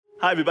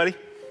Hi, everybody.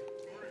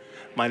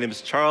 My name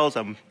is Charles.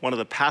 I'm one of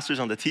the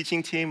pastors on the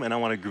teaching team, and I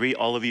want to greet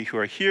all of you who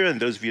are here and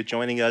those of you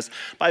joining us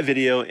by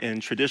video in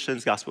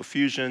Traditions, Gospel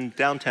Fusion,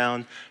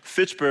 downtown,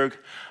 Fitchburg.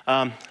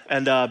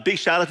 And a big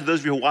shout out to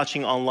those of you who are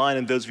watching online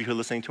and those of you who are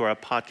listening to our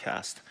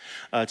podcast.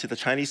 To the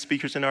Chinese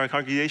speakers in our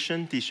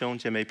congregation, 弟兄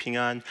姐妹平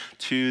安.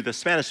 To the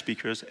Spanish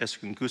speakers, es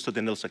un gusto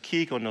tenerlos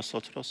aquí con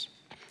nosotros.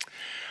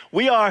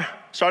 We are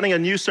starting a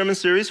new sermon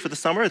series for the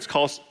summer. It's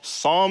called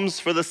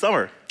Psalms for the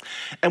Summer.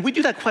 And we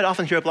do that quite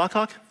often here at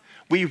Blackhawk.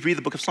 We read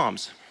the book of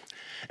Psalms.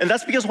 And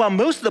that's because while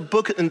most of the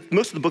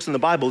books in the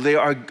Bible, they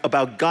are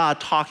about God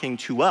talking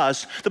to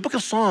us, the book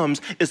of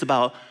Psalms is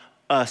about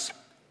us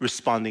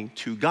responding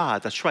to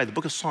God. That's right, the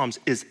book of Psalms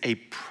is a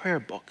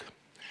prayer book.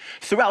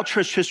 Throughout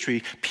church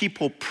history,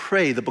 people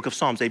pray the book of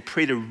Psalms. They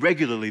prayed it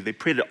regularly. They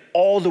prayed it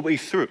all the way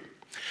through.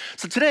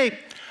 So today,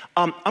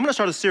 I'm going to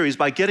start a series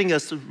by getting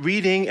us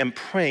reading and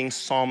praying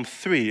Psalm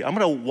 3. I'm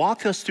going to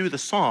walk us through the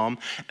psalm,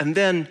 and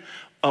then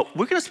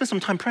we're going to spend some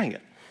time praying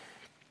it.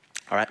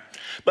 All right?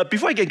 But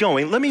before I get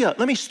going, let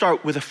me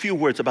start with a few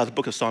words about the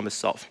book of Psalms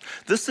itself.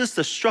 This is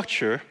the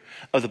structure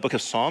of the book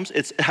of Psalms.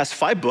 It has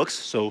 5 books,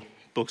 so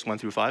books 1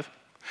 through 5.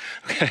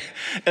 Okay,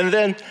 and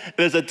then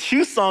there's a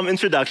 2-psalm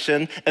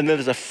introduction, and then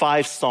there's a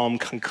 5-psalm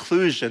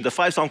conclusion. The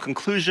 5-psalm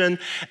conclusion,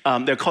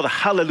 they're called the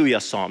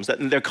Hallelujah Psalms.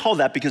 And they're called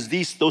that because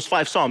those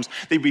 5 psalms,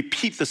 they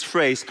repeat this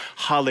phrase,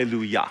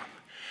 Hallelujah,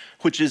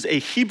 which is a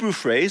Hebrew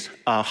phrase.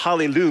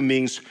 Hallelujah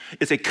means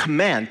it's a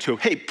command to,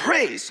 hey,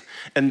 praise.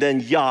 And then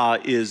Yah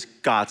is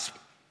God's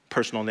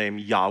personal name,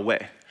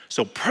 Yahweh.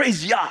 So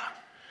praise Yah.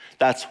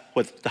 That's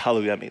what the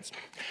Hallelujah means.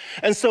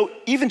 And so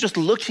even just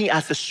looking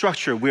at the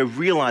structure, we're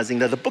realizing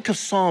that the book of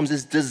Psalms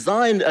is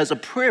designed as a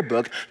prayer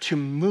book to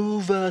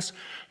move us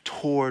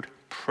toward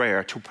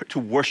prayer, to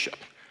worship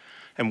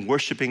and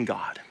worshiping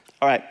God.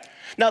 All right.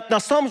 Now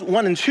Psalms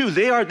 1 and 2,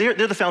 they're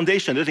the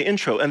foundation, they're the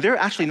intro, and they're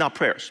actually not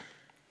prayers.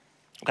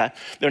 Okay?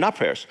 They're not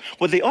prayers.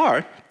 What they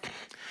are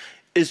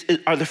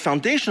the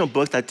foundational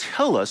books that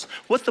tell us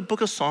what the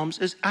book of Psalms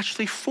is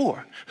actually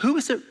for. Who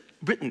is it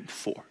written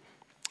for?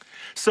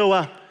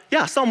 So,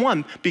 Psalm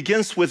 1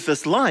 begins with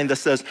this line that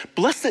says,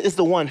 "Blessed is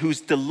the one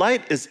whose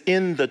delight is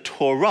in the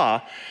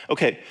Torah."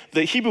 Okay,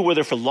 the Hebrew word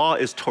there for law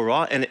is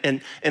Torah, and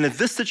in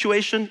this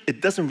situation, it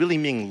doesn't really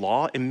mean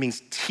law, it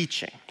means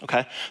teaching,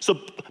 okay?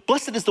 So,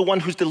 blessed is the one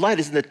whose delight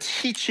is in the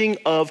teaching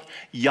of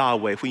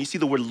Yahweh. When you see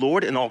the word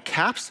Lord in all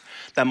caps,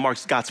 that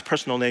marks God's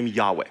personal name,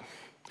 Yahweh.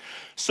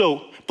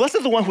 So, blessed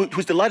is the one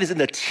whose delight is in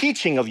the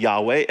teaching of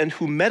Yahweh and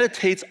who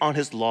meditates on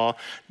his law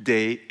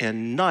day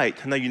and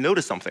night. Now, you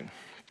notice something.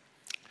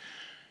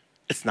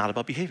 It's not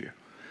about behavior,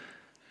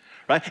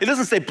 right? It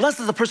doesn't say, blessed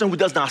is the person who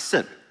does not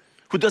sin,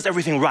 who does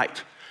everything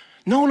right.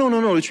 No.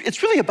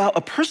 It's really about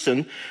a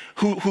person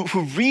who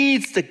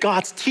reads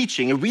God's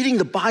teaching and reading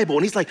the Bible,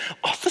 and he's like,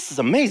 oh, this is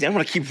amazing. I'm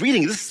going to keep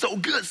reading. This is so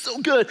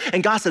good.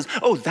 And God says,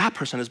 oh, that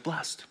person is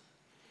blessed.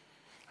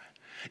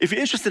 If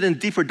you're interested in a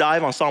deeper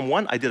dive on Psalm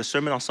 1, I did a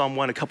sermon on Psalm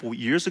 1 a couple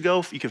years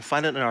ago. You can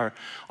find it on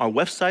our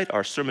website,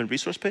 our sermon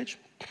resource page,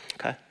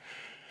 okay?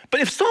 But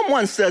if Psalm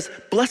 1 says,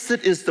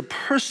 blessed is the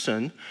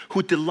person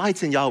who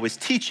delights in Yahweh's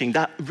teaching,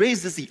 that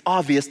raises the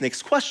obvious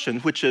next question,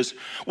 which is,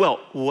 well,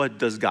 what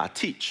does God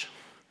teach?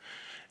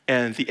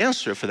 And the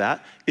answer for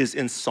that is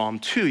in Psalm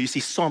 2. You see,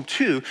 Psalm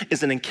 2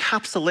 is an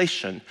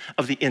encapsulation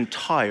of the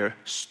entire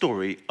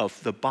story of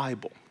the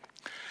Bible.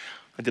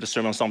 I did a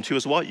sermon on Psalm 2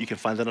 as well. You can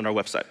find that on our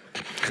website.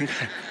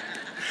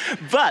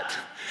 But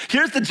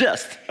here's the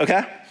gist,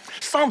 okay?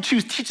 Psalm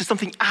 2 teaches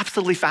something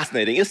absolutely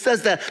fascinating. It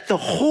says that the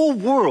whole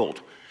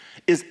world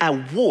is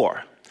at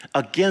war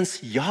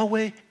against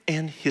Yahweh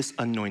and his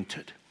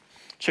anointed.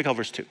 Check out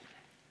verse 2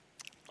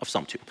 of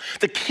Psalm 2.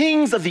 The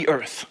kings of the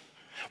earth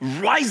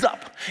rise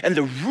up and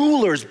the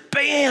rulers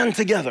band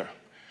together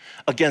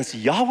against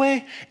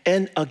Yahweh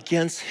and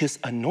against his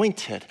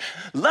anointed.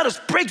 Let us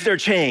break their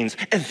chains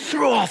and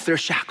throw off their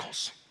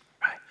shackles.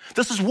 Right?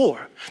 This is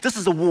war. This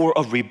is a war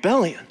of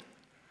rebellion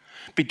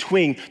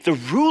between the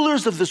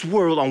rulers of this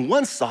world on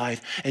one side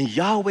and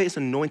Yahweh's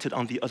anointed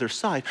on the other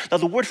side. Now,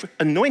 the word for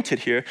anointed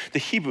here, the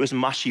Hebrew is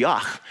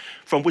Mashiach,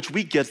 from which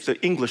we get the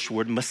English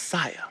word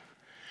Messiah.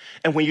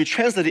 And when you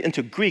translate it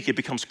into Greek, it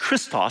becomes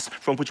Christos,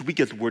 from which we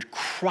get the word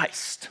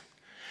Christ.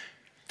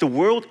 The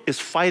world is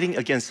fighting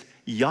against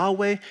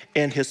Yahweh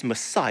and his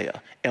Messiah,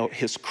 or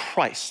his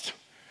Christ,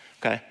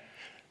 okay?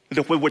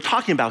 What we're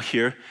talking about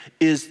here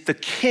is the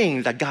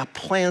king that God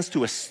plans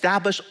to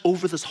establish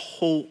over this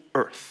whole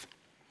earth.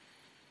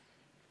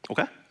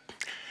 Okay?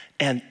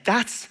 And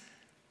that's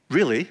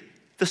really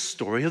the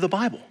story of the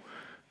Bible.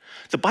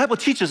 The Bible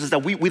teaches us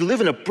that we live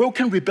in a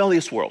broken,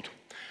 rebellious world,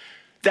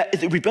 that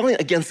is a rebellion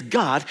against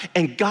God,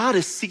 and God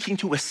is seeking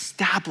to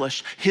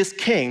establish his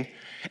king,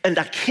 and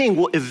that king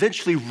will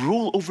eventually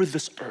rule over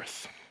this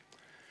earth.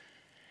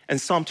 And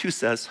Psalm 2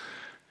 says,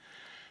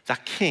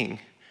 that king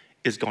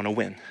is going to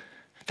win.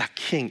 That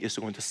king is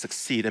going to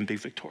succeed and be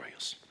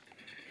victorious.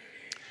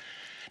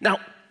 Now,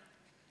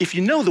 if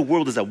you know the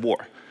world is at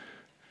war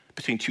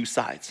between two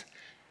sides,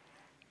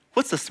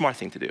 what's the smart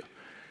thing to do?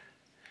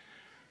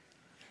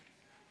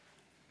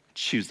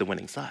 choose the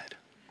winning side.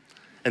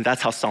 And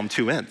that's how Psalm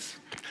 2 ends.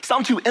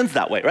 Psalm 2 ends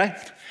that way, right?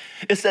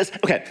 It says,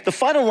 okay, the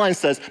final line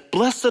says,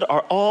 blessed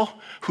are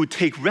all who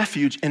take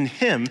refuge in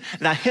him.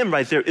 That him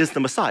right there is the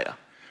Messiah,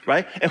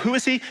 right? And who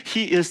is he?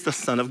 He is the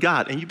Son of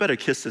God. And you better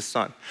kiss his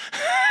son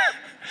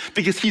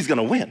because he's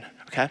gonna win,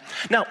 okay?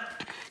 Now,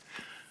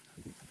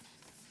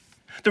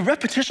 the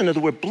repetition of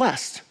the word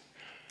blessed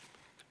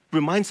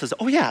reminds us,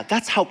 oh yeah,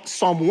 that's how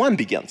Psalm 1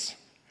 begins.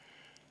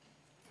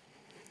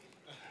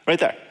 Right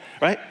there,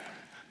 right?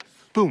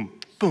 Boom,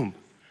 boom.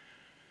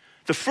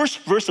 The first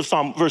verse of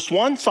Psalm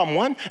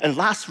 1, and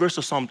last verse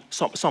of Psalm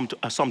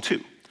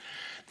 2.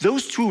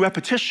 Those two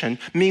repetition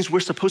means we're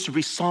supposed to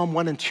read Psalm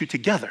 1 and 2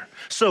 together.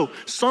 So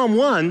Psalm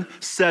 1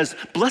 says,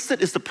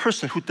 blessed is the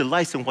person who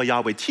delights in what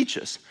Yahweh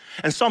teaches.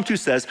 And Psalm 2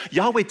 says,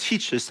 Yahweh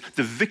teaches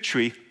the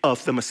victory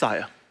of the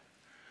Messiah.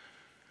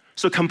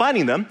 So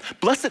combining them,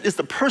 blessed is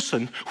the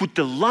person who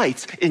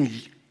delights in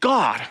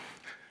God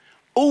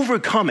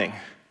overcoming,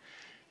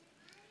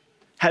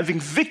 having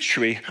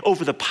victory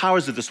over the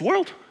powers of this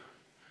world.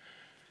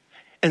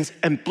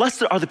 And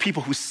blessed are the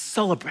people who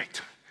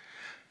celebrate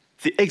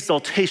the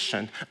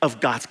exaltation of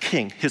God's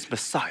King, his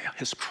Messiah,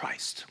 his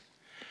Christ.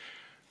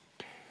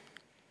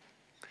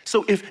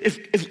 So if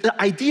the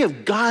idea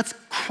of God's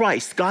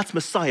Christ, God's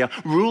Messiah,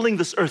 ruling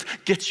this earth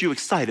gets you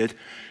excited,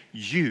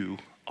 you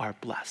are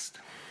blessed.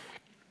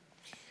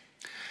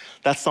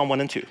 That's Psalm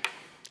 1 and 2.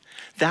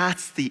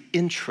 That's the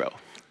intro.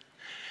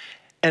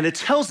 And it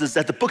tells us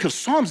that the book of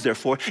Psalms,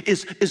 therefore,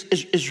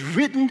 is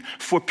written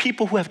for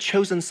people who have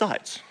chosen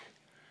sides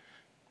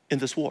in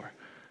this war.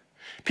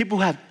 People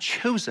who have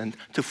chosen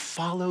to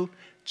follow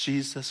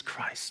Jesus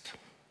Christ.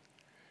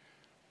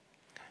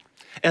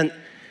 And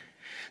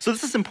so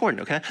this is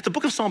important, okay? The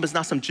book of Psalms is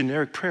not some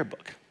generic prayer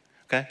book,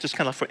 okay? Just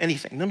kind of for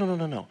anything.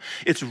 No.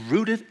 It's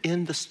rooted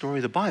in the story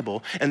of the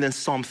Bible, and then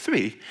Psalm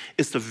 3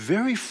 is the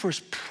very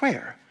first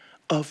prayer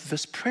of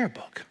this prayer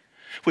book,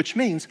 which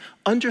means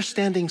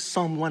understanding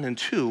Psalm 1 and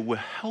 2 will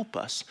help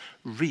us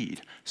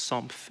read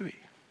Psalm 3.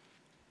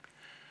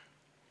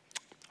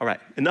 All right,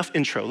 enough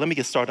intro. Let me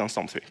get started on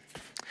Psalm 3.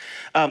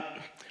 I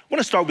want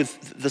to start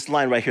with this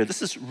line right here.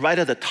 This is right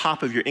at the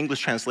top of your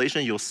English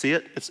translation. You'll see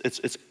it. It's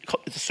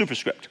a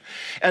superscript.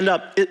 And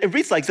it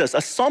reads like this: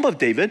 a psalm of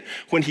David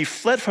when he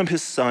fled from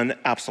his son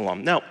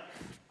Absalom. Now,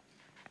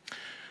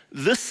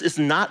 this is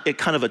not a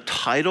kind of a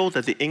title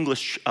that the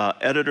English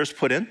editors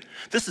put in.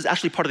 This is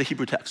actually part of the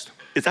Hebrew text.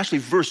 It's actually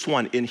verse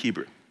 1 in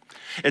Hebrew.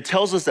 It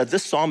tells us that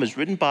this psalm is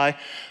written by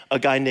a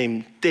guy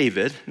named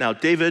David. Now,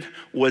 David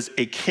was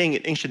a king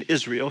in ancient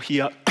Israel.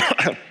 He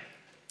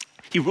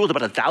ruled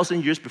about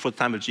 1,000 years before the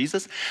time of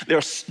Jesus. There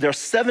are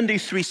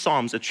 73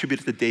 psalms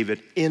attributed to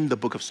David in the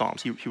book of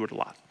Psalms. He wrote a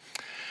lot.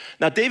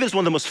 Now, David is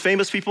one of the most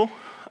famous people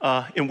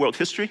in world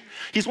history.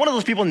 He's one of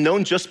those people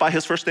known just by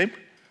his first name.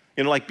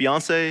 You know, like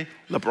Beyonce,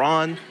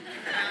 LeBron,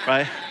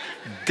 right?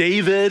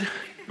 David,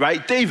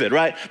 right? David,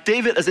 right?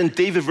 David as in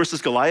David versus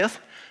Goliath.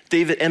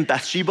 David and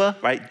Bathsheba,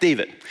 right?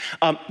 David.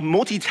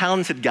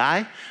 Multi-talented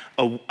guy,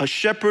 a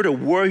shepherd, a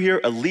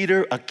warrior, a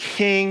leader, a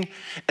king,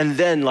 and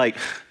then like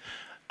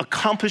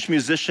accomplished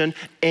musician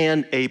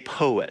and a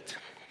poet.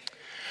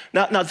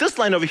 Now this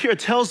line over here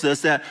tells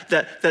us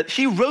that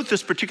he wrote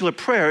this particular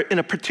prayer in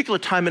a particular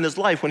time in his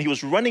life when he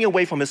was running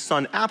away from his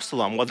son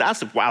Absalom. Well,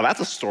 that's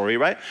a story,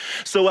 right?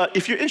 So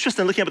if you're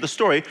interested in looking up the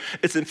story,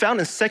 it's found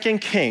in 2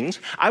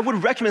 Kings. I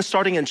would recommend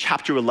starting in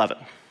chapter 11.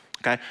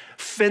 Okay,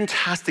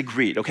 fantastic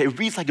read. Okay, it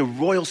reads like a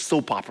royal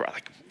soap opera,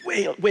 like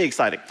way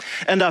exciting.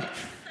 And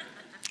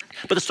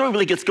but the story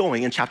really gets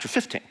going in chapter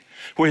 15,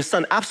 where his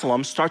son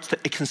Absalom starts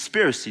a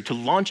conspiracy to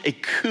launch a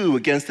coup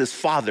against his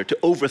father to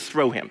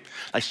overthrow him.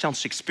 Like sounds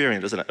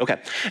Shakespearean, doesn't it?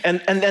 Okay,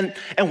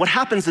 and what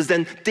happens is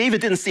then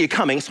David didn't see it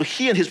coming, so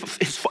he and his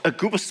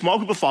small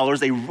group of followers,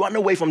 they run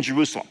away from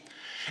Jerusalem,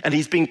 and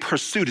he's being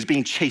pursued, he's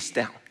being chased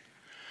down.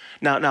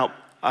 Now,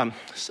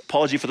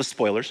 apology for the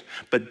spoilers,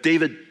 but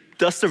David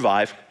does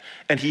survive,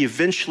 and he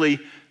eventually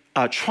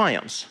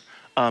triumphs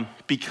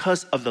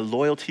because of the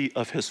loyalty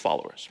of his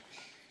followers.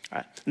 All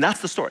right, and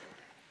that's the story.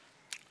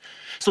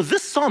 So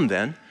this psalm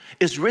then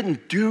is written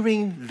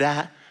during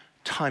that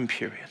time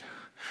period.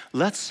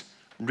 Let's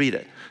read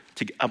it.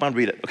 I'm gonna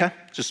read it, okay?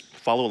 Just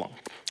follow along.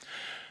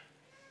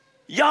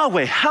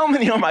 Yahweh, how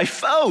many are my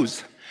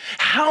foes?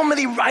 How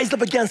many rise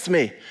up against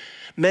me?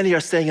 Many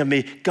are saying of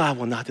me, God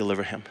will not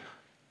deliver him.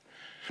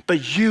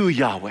 But you,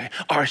 Yahweh,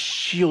 are a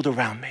shield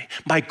around me,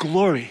 my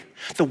glory,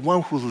 the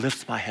one who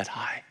lifts my head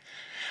high.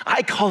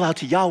 I call out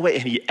to Yahweh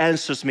and he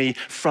answers me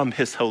from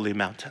his holy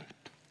mountain.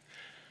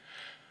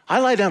 I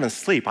lie down and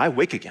sleep, I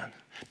wake again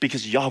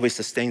because Yahweh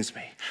sustains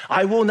me.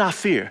 I will not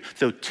fear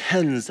though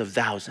tens of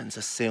thousands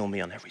assail me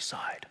on every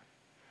side.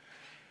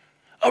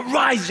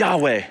 Arise,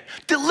 Yahweh,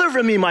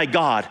 deliver me, my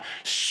God.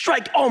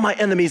 Strike all my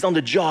enemies on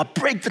the jaw,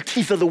 break the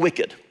teeth of the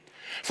wicked.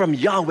 From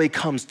Yahweh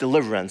comes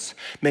deliverance.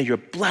 May your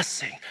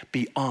blessing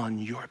be on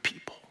your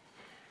people.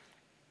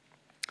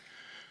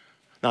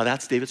 Now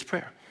that's David's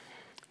prayer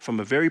from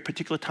a very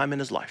particular time in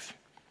his life.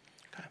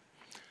 Okay.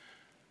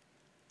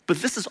 But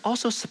this is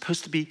also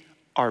supposed to be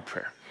our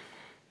prayer.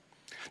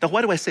 Now,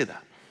 why do I say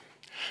that?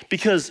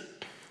 Because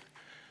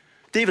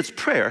David's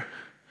prayer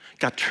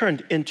got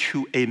turned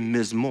into a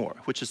mizmor,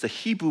 which is the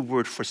Hebrew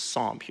word for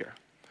psalm here.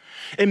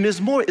 A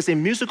mizmor is a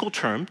musical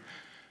term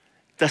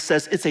that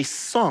says it's a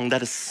song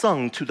that is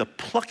sung to the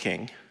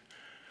plucking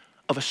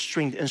of a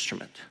stringed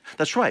instrument.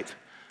 That's right.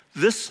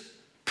 This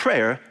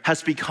prayer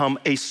has become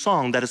a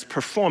song that is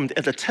performed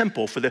at the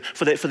temple for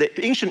the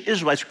ancient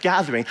Israelites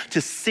gathering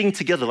to sing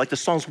together, like the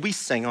songs we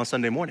sing on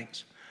Sunday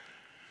mornings.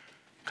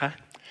 Okay?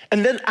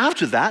 And then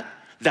after that,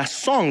 that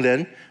song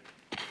then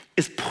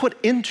is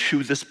put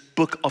into this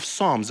book of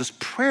Psalms, this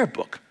prayer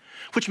book,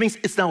 which means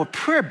it's now a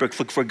prayer book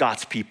for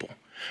God's people,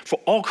 for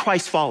all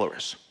Christ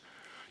followers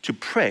to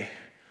pray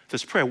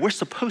this prayer. We're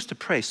supposed to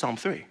pray Psalm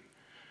 3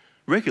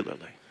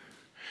 regularly,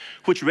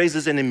 which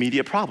raises an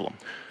immediate problem.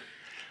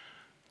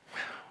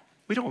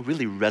 We don't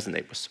really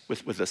resonate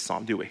with this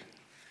psalm, do we?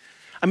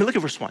 I mean, look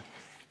at verse 1.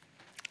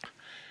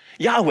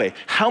 Yahweh,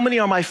 how many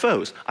are my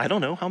foes? I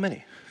don't know, how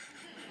many?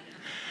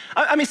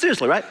 I mean,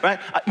 seriously, right?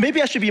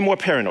 Maybe I should be more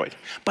paranoid,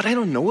 but I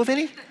don't know of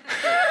any.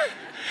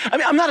 I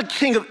mean, I'm not a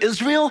king of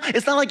Israel.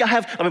 It's not like I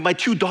have my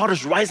two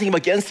daughters rising up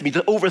against me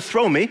to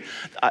overthrow me,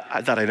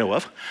 that I know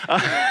of.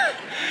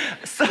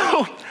 So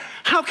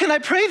how can I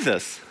pray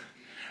this?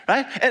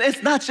 Right? And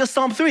it's not just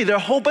Psalm 3. There are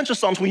a whole bunch of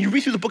Psalms. When you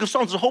read through the book of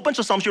Psalms, there's a whole bunch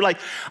of Psalms. You're like,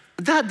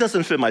 that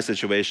doesn't fit my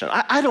situation.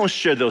 I don't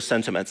share those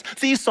sentiments.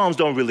 These Psalms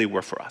don't really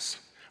work for us.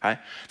 Right?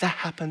 That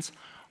happens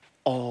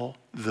all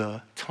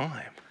the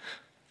time.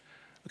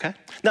 Okay?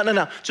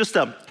 No. Just,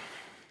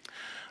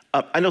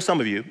 I know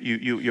some of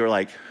you're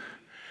like,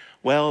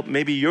 well,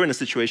 maybe you're in a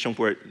situation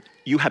where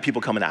you have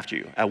people coming after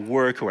you at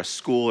work or at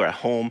school or at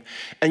home,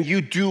 and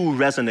you do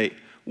resonate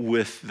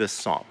with this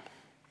psalm.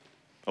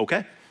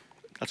 Okay?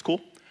 That's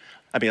cool.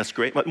 I mean, that's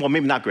great. Well,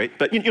 maybe not great,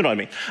 but you know what I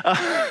mean.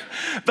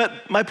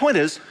 But my point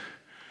is,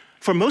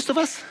 for most of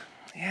us,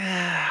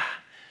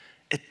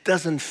 it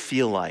doesn't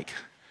feel like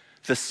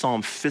this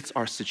psalm fits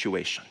our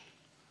situation,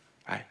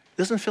 right? It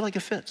doesn't feel like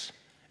it fits.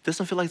 It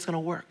doesn't feel like it's gonna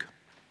work.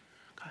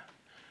 Okay.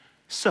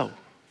 So,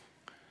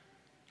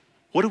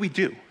 what do we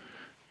do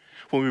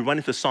when we run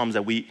into psalms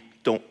that we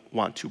don't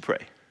want to pray?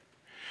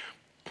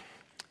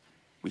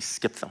 We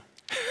skip them.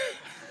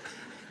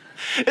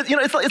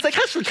 It's like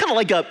actually kind of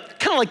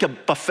like a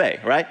buffet,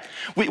 right?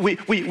 We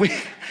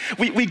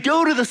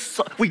go to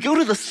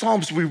the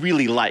psalms we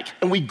really like,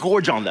 and we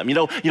gorge on them.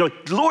 The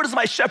Lord is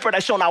my shepherd, I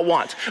shall not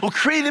want. Oh,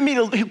 create in me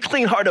a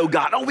clean heart, oh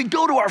God. Oh, we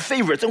go to our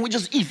favorites, and we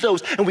just eat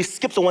those, and we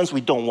skip the ones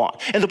we don't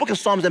want. And the book of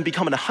Psalms then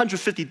become an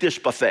 150-dish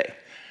buffet,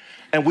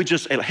 and we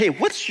just hey,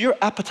 what's your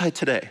appetite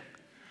today?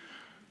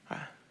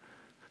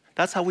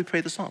 That's how we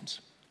pray the Psalms.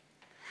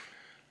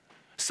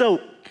 So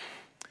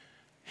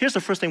here's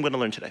the first thing we're going to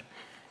learn today.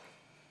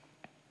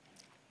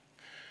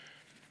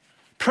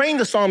 Praying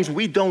the Psalms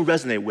we don't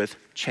resonate with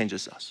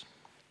changes us.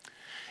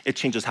 It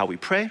changes how we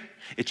pray.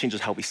 It changes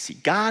how we see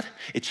God.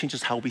 It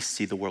changes how we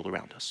see the world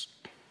around us.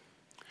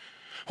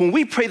 When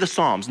we pray the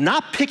Psalms,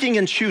 not picking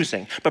and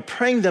choosing, but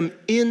praying them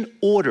in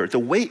order, the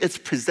way it's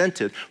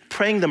presented,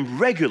 praying them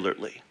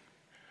regularly,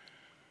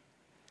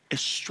 it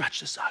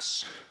stretches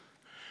us.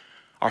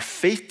 Our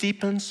faith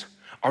deepens.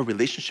 Our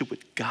relationship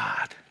with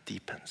God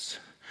deepens.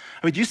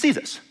 I mean, do you see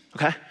this?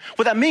 Okay?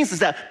 What that means is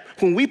that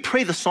when we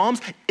pray the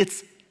Psalms,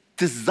 it's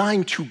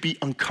designed to be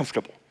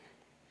uncomfortable.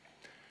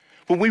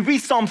 When we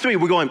read Psalm 3,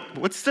 we're going,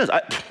 what's this?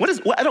 I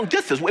don't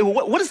get this.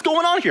 What is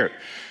going on here?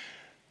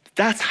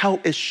 That's how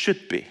it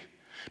should be.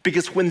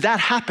 Because when that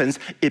happens,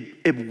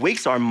 it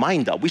wakes our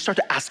mind up. We start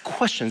to ask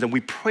questions, and we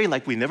pray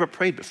like we never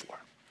prayed before.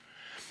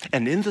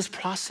 And in this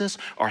process,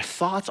 our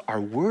thoughts, our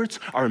words,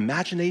 our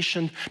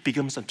imagination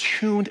becomes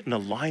attuned and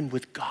aligned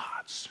with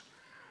God's.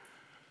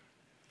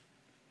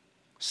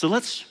 So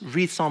let's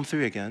read Psalm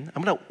 3 again.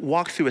 I'm going to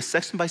walk through it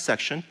section by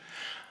section.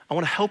 I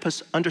want to help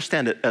us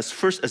understand it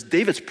first as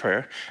David's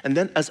prayer, and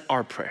then as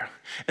our prayer.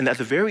 And at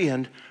the very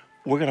end,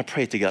 we're going to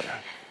pray together.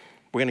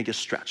 We're going to get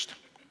stretched.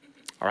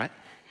 All right?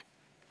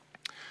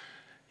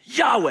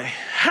 Yahweh,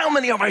 how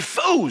many are my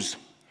foes?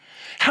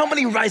 How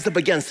many rise up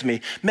against me?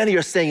 Many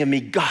are saying of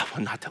me, God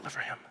will not deliver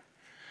him.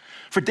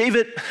 For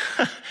David,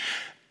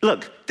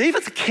 look,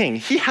 David's a king.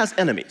 He has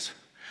enemies.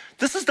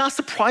 This is not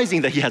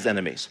surprising that he has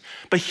enemies.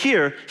 But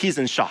here, he's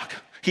in shock.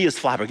 He is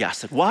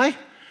flabbergasted. Why?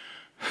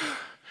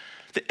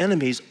 The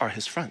enemies are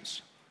his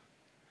friends.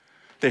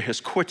 They're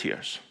his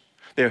courtiers.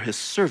 They're his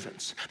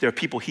servants. They're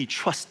people he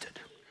trusted.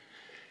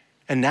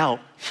 And now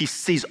he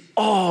sees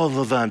all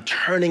of them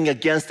turning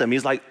against him.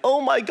 He's like,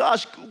 oh my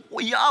gosh,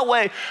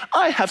 Yahweh,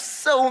 I have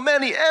so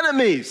many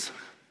enemies.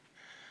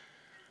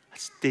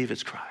 That's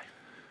David's cry.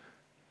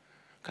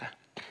 Okay.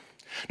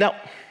 Now,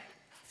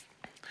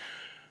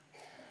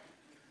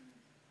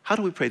 how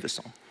do we pray this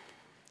psalm?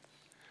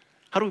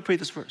 How do we pray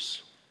this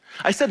verse?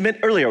 I said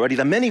earlier already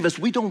that many of us,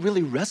 we don't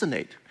really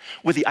resonate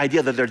with the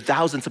idea that there are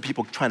thousands of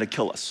people trying to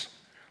kill us.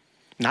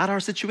 Not our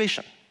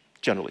situation,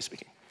 generally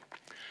speaking.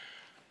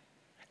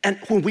 And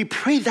when we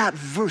pray that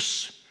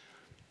verse,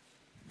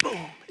 boom,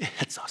 it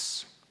hits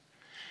us.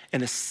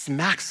 And it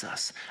smacks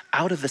us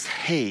out of this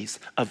haze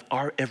of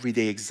our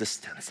everyday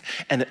existence.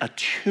 And it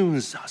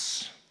attunes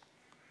us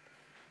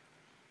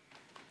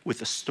with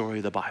the story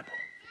of the Bible,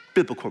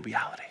 biblical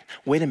reality.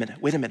 Wait a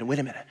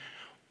minute.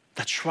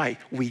 That's right,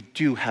 we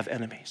do have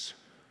enemies.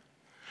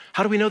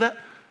 How do we know that?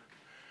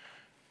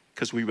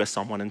 Because we read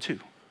Psalm 1 and 2.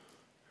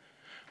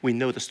 We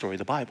know the story of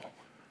the Bible,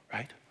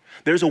 right?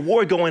 There's a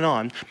war going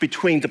on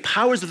between the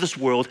powers of this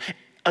world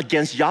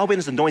against Yahweh and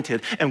his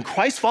anointed, and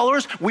Christ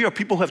followers, we are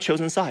people who have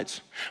chosen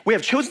sides. We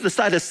have chosen the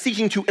side that's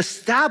seeking to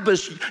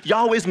establish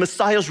Yahweh's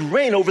Messiah's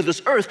reign over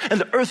this earth,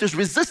 and the earth is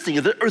resisting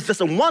it. The earth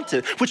doesn't want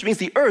it, which means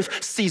the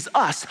earth sees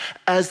us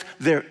as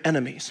their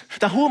enemies.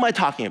 Now, who am I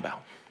talking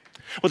about?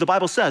 Well, the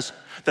Bible says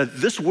that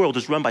this world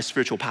is run by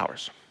spiritual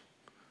powers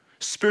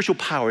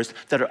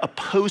that are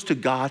opposed to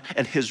God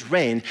and his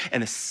reign,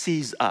 and it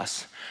sees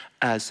us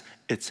as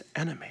its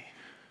enemy.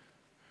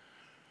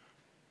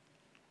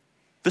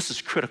 This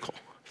is critical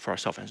for our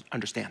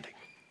self-understanding.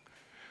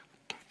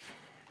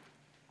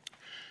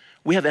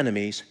 We have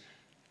enemies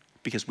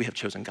because we have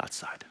chosen God's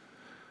side.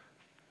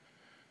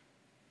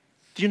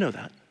 Do you know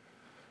that?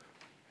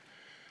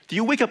 Do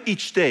you wake up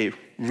each day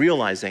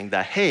realizing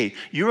that, hey,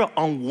 you're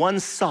on one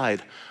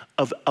side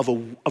of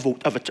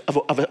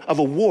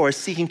a war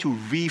seeking to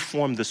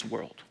reform this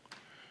world?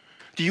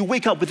 Do you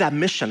wake up with that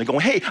mission and go,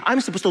 hey,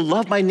 I'm supposed to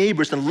love my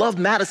neighbors and love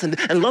Madison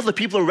and love the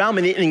people around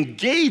me and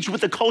engage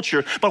with the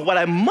culture, but what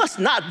I must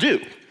not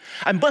do,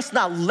 I must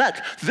not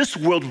let this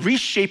world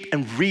reshape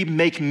and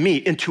remake me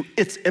into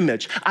its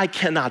image. I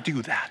cannot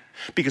do that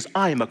because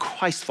I am a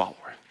Christ follower.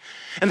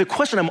 And the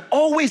question I'm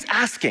always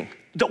asking,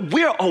 that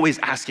we're always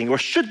asking or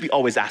should be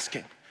always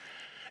asking,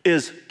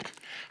 is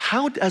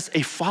how does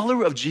a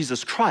follower of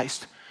Jesus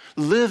Christ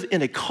live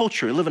in a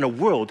culture, live in a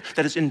world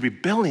that is in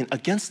rebellion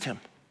against him?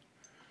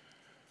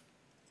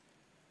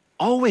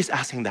 Always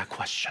asking that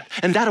question.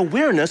 And that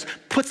awareness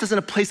puts us in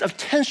a place of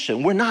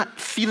tension. We're not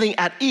feeling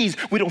at ease.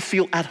 We don't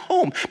feel at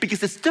home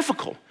because it's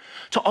difficult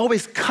to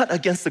always cut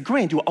against the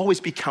grain, to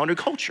always be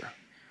counterculture.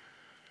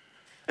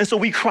 And so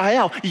we cry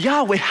out,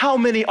 Yahweh, how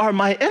many are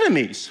my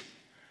enemies?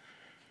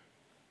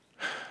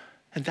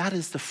 And that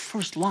is the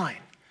first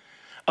line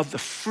of the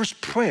first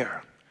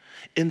prayer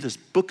in this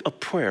book of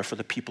prayer for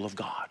the people of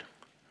God.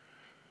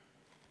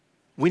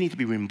 We need to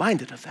be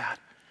reminded of that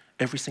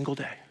every single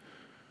day.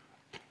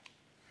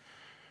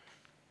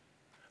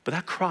 But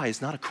that cry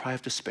is not a cry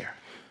of despair.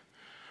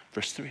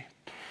 Verse 3.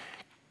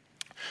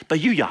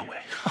 But you,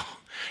 Yahweh,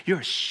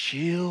 you're a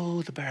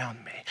shield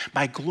around me,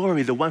 my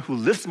glory, the one who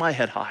lifts my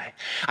head high.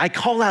 I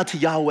call out to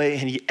Yahweh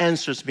and he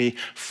answers me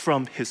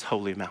from his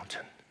holy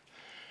mountain.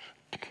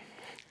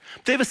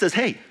 David says,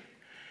 hey,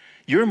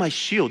 you're my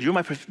shield, you're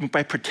my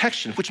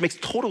protection, which makes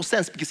total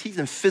sense because he's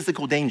in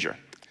physical danger.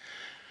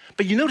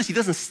 But you notice he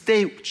doesn't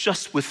stay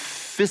just with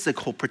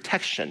physical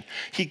protection.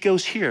 He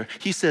goes here,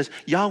 he says,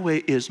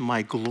 Yahweh is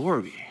my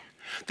glory.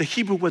 The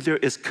Hebrew word there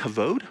is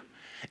kavod,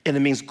 and it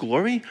means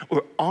glory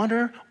or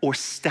honor or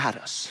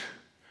status.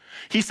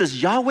 He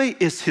says Yahweh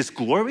is his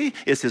glory,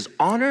 is his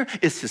honor,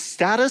 is his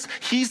status.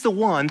 He's the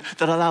one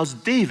that allows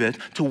David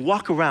to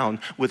walk around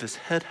with his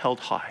head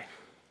held high.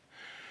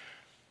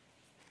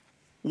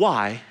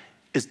 Why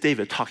is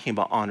David talking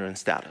about honor and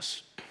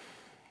status?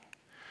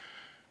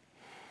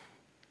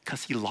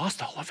 Because he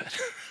lost all of it,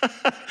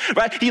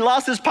 right? He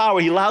lost his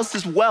power, he lost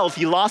his wealth,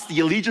 he lost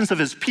the allegiance of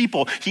his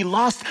people, he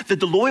lost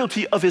the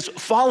loyalty of his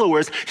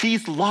followers,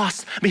 he's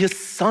lost, his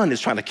son is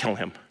trying to kill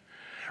him,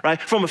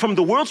 right? From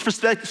the world's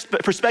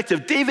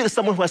perspective, David is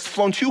someone who has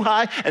flown too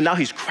high and now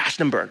he's crashed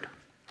and burned.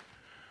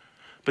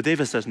 But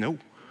David says, no.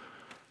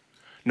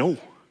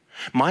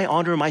 My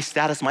honor, my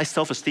status, my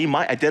self-esteem,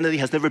 my identity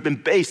has never been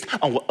based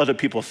on what other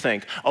people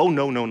think. Oh,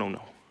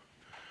 no.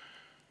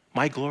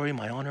 My glory,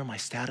 my honor, my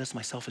status,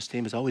 my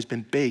self-esteem has always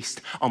been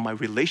based on my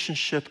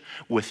relationship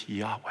with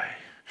Yahweh.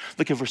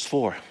 Look at verse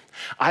 4.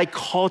 I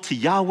call to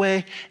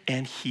Yahweh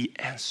and he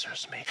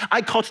answers me.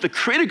 I call to the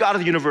creator God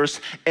of the universe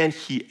and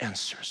he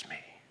answers me.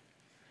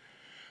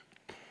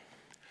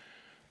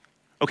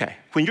 Okay,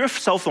 when your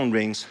cell phone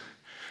rings,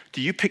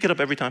 do you pick it up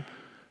every time?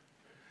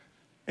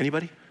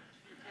 Anybody?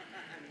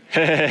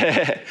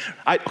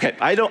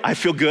 I don't, I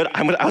feel good.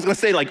 I was gonna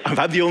say like, if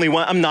I'm the only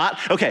one, I'm not.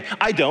 Okay,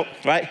 I don't,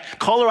 right?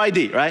 Caller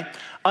ID, right?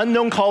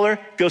 Unknown caller,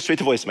 goes straight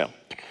to voicemail.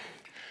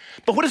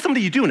 But what is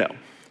something you do know?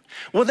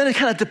 Well, then it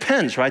kind of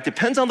depends, right?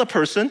 Depends on the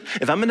person.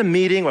 If I'm in a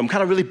meeting or I'm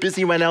kind of really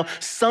busy right now,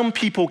 some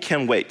people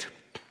can wait.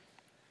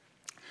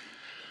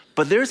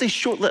 But there's a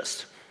short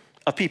list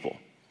of people,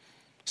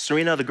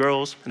 Serena, the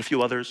girls, and a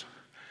few others,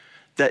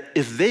 that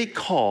if they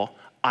call,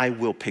 I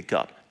will pick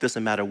up.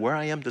 Doesn't matter where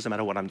I am, doesn't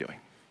matter what I'm doing.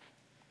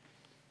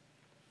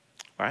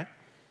 All right?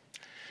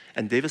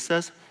 And David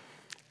says,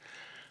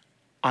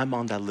 I'm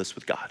on that list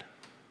with God.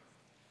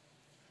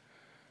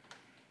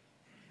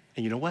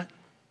 And you know what?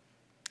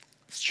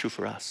 It's true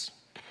for us.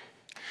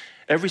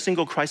 Every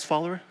single Christ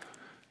follower,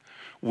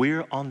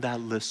 we're on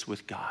that list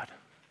with God.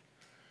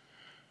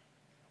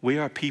 We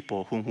are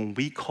people whom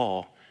we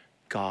call,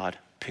 God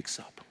picks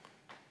up.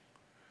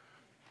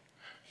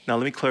 Now,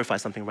 let me clarify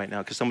something right now,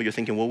 because some of you are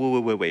thinking,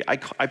 well, wait. I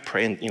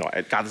pray and,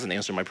 God doesn't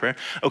answer my prayer.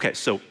 Okay,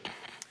 so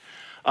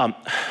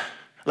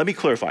let me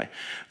clarify.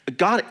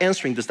 God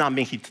answering does not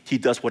mean he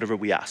does whatever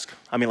we ask.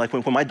 I mean, like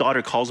when my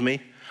daughter calls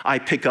me, I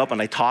pick up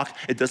and I talk.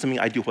 It doesn't mean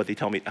I do what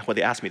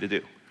they ask me to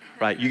do,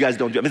 right? You guys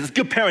don't do it. I mean, it's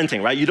good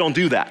parenting, right? You don't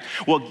do that.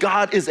 Well,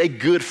 God is a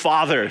good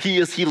father.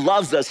 He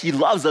loves us. He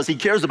loves us. He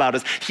cares about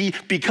us.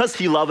 Because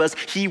he loves us,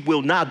 he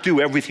will not do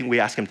everything we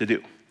ask him to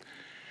do.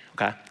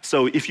 Okay?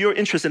 So if you're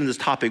interested in this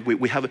topic,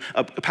 we have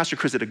Pastor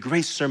Chris did a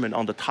great sermon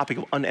on the topic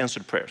of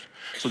unanswered prayers.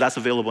 So that's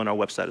available on our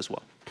website as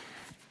well.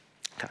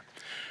 Okay.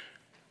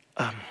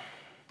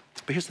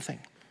 But here's the thing.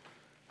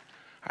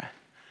 All right.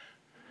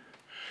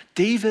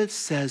 David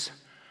says,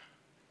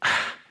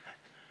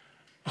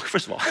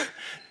 first of all,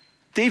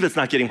 David's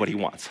not getting what he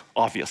wants,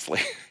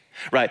 obviously,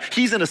 right?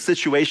 He's in a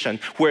situation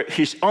where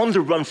he's on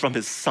the run from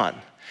his son.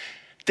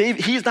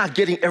 He's not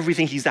getting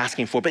everything he's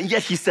asking for, but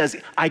yet he says,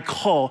 I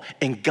call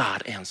and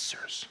God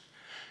answers.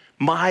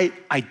 My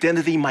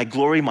identity, my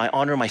glory, my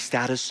honor, my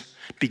status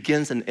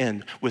begins and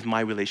ends with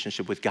my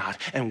relationship with God.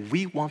 And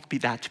we want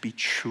that to be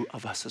true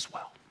of us as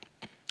well.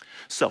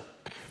 So,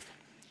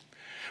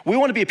 we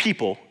want to be a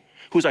people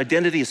whose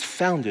identity is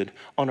founded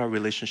on our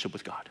relationship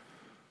with God.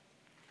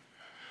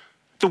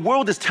 The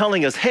world is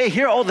telling us, hey,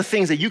 here are all the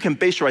things that you can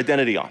base your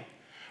identity on,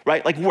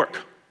 right? Like work.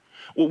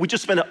 Well, we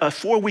just spent a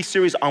 4-week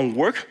series on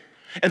work.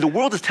 And the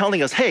world is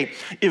telling us, hey,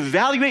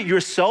 evaluate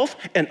yourself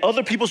and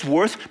other people's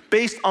worth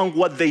based on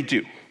what they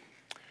do.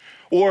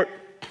 Or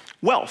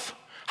wealth,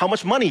 how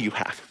much money you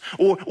have.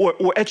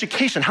 Or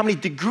education, how many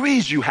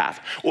degrees you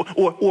have.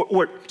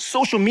 Or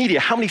social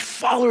media, how many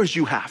followers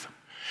you have.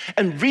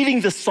 And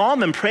reading the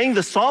psalm and praying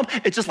the psalm,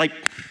 it's just like,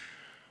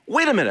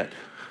 wait a minute.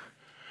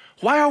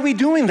 Why are we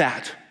doing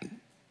that?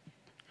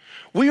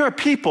 We are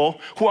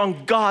people who are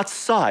on God's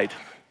side.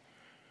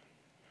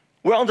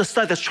 We're on the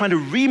side that's trying to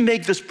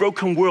remake this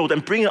broken world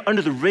and bring it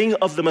under the reign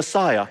of the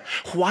Messiah.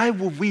 Why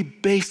would we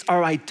base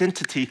our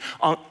identity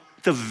on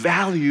the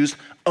values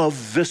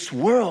of this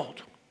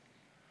world?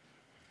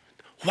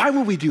 Why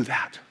would we do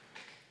that?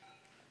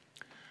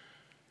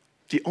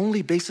 The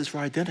only basis for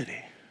identity.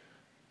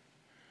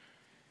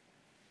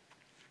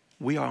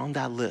 We are on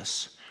that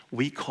list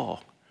we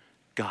call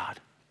God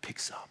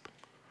picks up.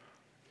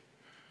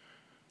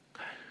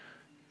 Okay.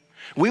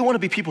 We want to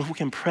be people who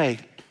can pray,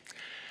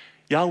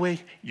 Yahweh,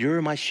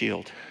 you're my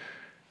shield.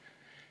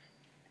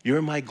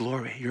 You're my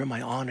glory. You're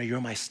my honor. You're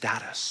my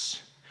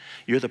status.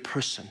 You're the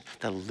person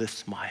that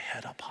lifts my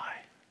head up high.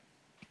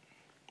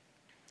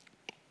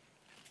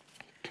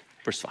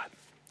 Verse 5.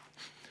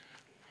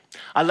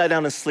 I lie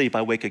down and sleep.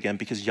 I wake again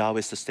because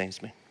Yahweh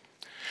sustains me.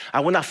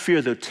 I will not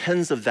fear though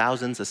tens of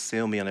thousands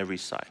assail me on every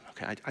side.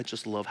 Okay, I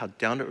just love how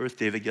down to earth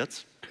David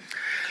gets.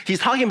 He's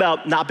talking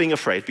about not being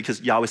afraid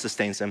because Yahweh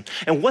sustains him.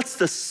 And what's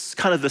this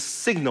kind of the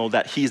signal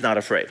that he's not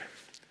afraid?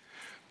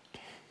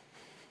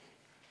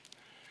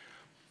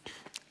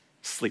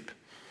 Sleep.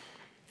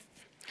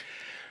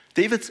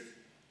 David's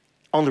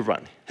on the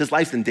run. His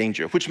life's in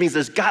danger, which means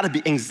there's got to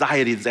be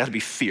anxiety, there's got to be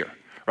fear,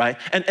 right?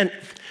 And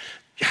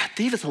yeah,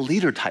 David's a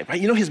leader type, right?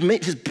 You know, his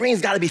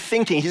brain's got to be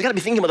thinking. He's got to be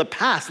thinking about the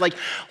past. Like,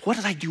 what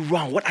did I do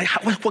wrong?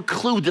 What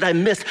clue did I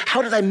miss?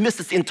 How did I miss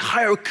this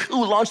entire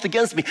coup launched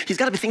against me? He's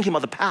got to be thinking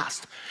about the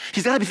past.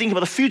 He's got to be thinking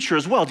about the future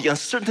as well, the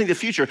uncertainty of the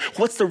future.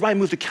 What's the right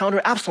move to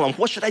counter Absalom?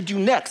 What should I do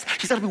next?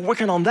 He's got to be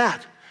working on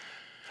that.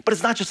 But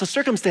it's not just the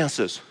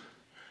circumstances.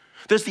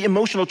 There's the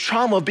emotional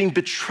trauma of being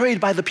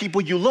betrayed by the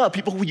people you love,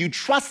 people who you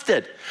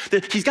trusted.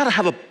 He's got to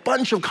have a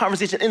bunch of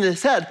conversation in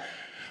his head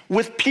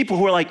with people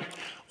who are like,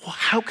 well,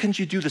 how can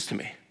you do this to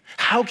me?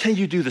 How can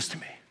you do this to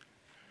me?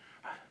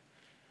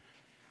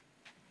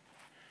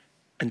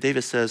 And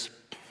David says,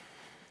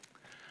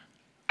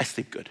 I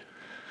sleep good.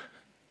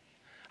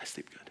 I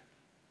sleep good.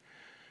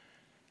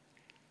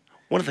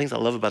 One of the things I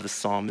love about this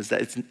psalm is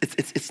that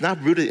it's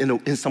not rooted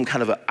in some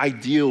kind of an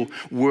ideal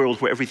world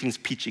where everything's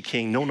peachy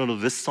keen. No.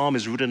 This psalm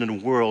is rooted in a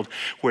world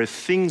where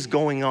things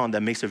going on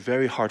that makes it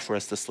very hard for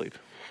us to sleep.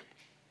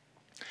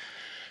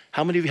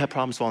 How many of you have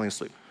problems falling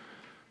asleep?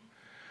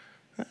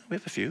 We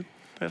have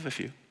a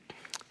few.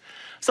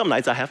 Some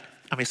nights I have.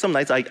 Some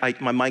nights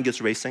my mind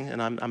gets racing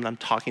and I'm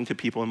talking to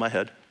people in my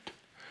head.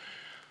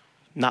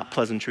 Not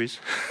pleasantries.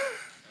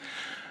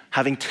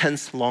 Having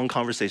tense, long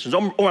conversations,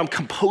 or I'm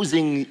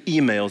composing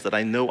emails that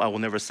I know I will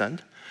never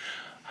send.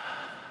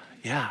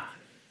 Yeah,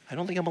 I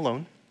don't think I'm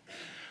alone.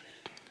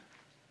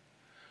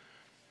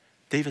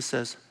 David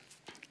says,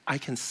 I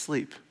can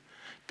sleep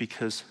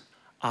because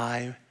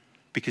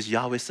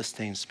Yahweh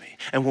sustains me.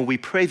 And when we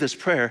pray this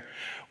prayer,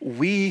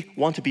 we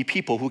want to be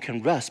people who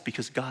can rest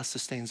because God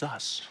sustains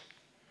us.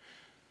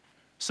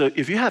 So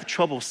if you have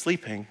trouble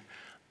sleeping,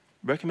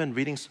 recommend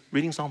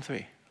reading Psalm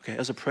 3, okay,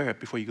 as a prayer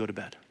before you go to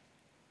bed.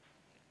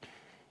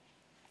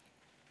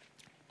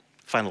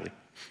 Finally,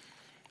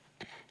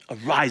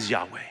 arise,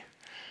 Yahweh.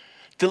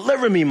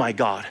 Deliver me, my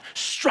God.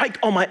 Strike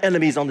all my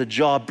enemies on the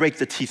jaw, break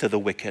the teeth of the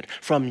wicked.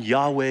 From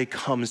Yahweh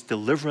comes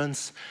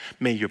deliverance.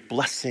 May your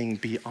blessing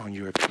be on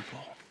your people.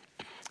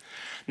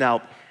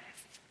 Now,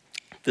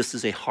 this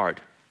is a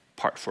hard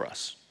part for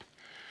us.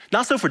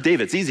 Not so for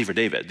David. It's easy for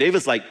David.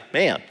 David's like,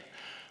 man,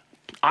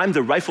 I'm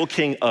the rightful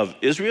king of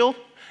Israel,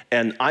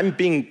 and I'm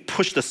being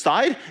pushed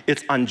aside.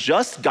 It's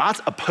unjust.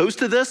 God's opposed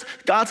to this.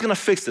 God's gonna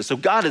fix this. So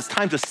God, it's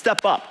time to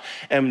step up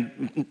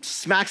and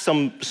smack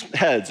some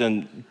heads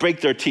and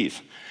break their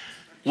teeth.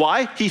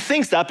 Why? He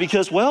thinks that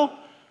because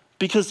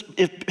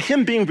if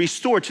him being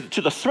restored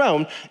to the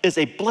throne is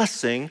a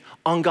blessing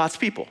on God's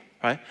people,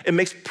 right? It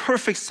makes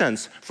perfect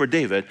sense for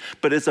David,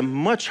 but it's a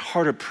much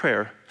harder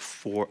prayer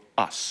for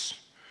us.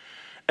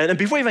 And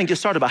before I even get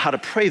started about how to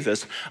pray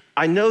this,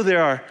 I know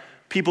there are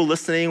people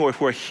listening or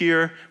who are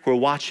here, who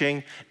are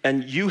watching,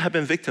 and you have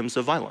been victims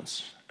of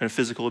violence and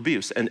physical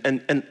abuse.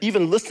 And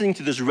even listening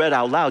to this read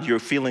out loud, you're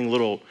feeling a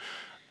little,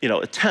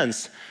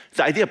 tense.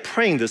 The idea of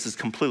praying this is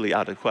completely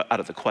out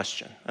of the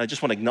question. I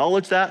just want to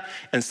acknowledge that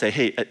and say,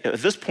 hey,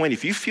 at this point,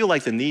 if you feel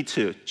like the need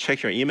to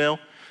check your email,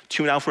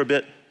 tune out for a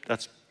bit,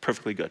 that's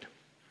perfectly good,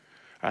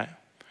 right?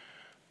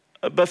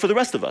 But for the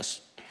rest of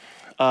us,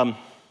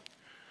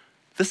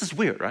 this is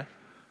weird, right?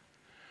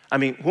 I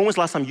mean, when was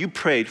the last time you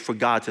prayed for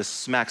God to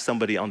smack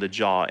somebody on the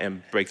jaw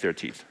and break their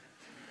teeth?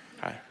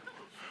 Right?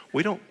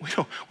 We don't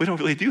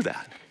really do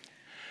that.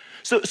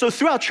 So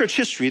throughout church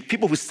history,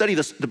 people who study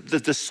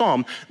this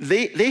psalm,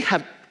 they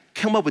have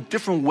come up with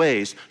different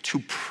ways to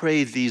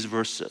pray these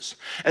verses.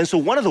 And so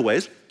one of the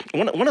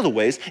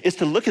ways is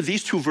to look at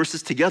these two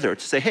verses together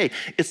to say, hey,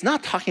 it's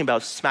not talking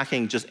about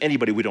smacking just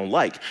anybody we don't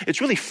like. It's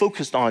really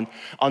focused on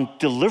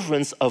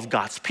deliverance of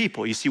God's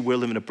people. You see, we're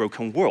living in a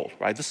broken world,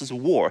 right? This is a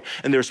war,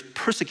 and there's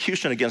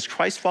persecution against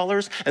Christ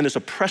followers, and there's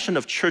oppression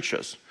of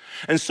churches.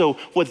 And so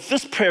what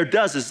this prayer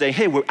does is say,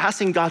 hey, we're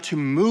asking God to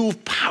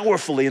move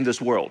powerfully in this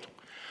world,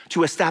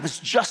 to establish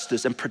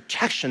justice and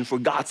protection for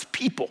God's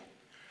people.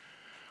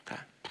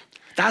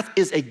 That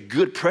is a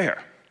good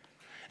prayer.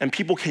 And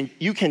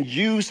you can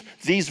use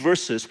these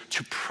verses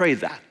to pray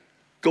that.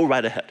 Go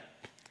right ahead.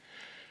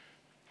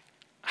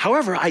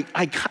 However, I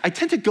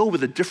tend to go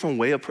with a different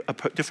way, a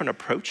different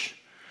approach.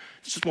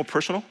 It's just more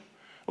personal.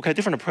 Okay,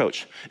 different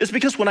approach. It's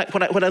because when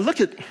I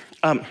look at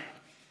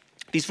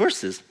these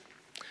verses,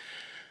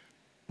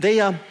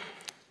 it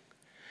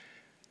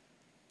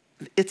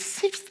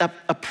seems that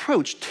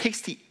approach takes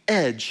the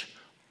edge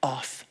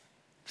off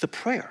the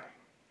prayer,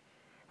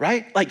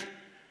 right? Like,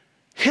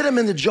 hit them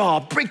in the jaw,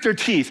 break their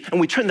teeth, and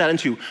we turn that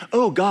into,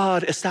 oh,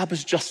 God,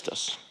 establish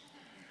justice,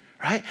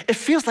 right? It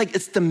feels like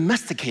it's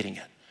domesticating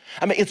it.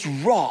 I mean, it's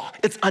raw,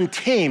 it's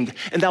untamed,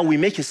 and that we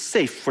make it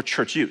safe for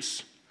church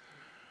use.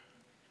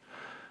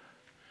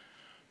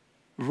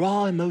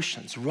 Raw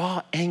emotions,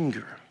 raw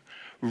anger,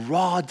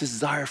 raw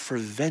desire for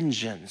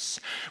vengeance.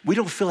 We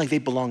don't feel like they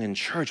belong in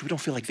church. We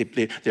don't feel like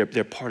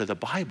they're part of the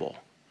Bible.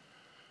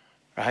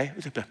 Right?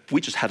 We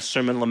just had a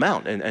Sermon on the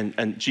Mount,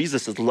 and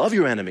Jesus says, love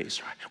your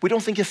enemies. Right? We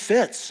don't think it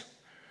fits.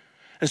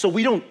 And so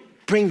we don't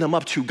bring them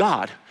up to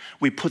God.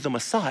 We put them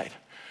aside.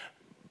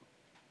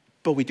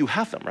 But we do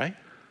have them, right?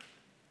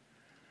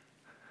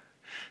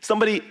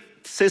 Somebody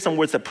says some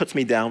words that puts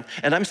me down,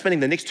 and I'm spending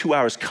the next 2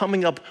 hours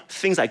coming up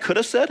things I could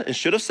have said and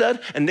should have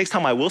said, and next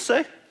time I will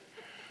say.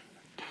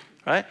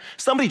 Right?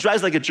 Somebody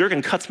drives like a jerk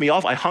and cuts me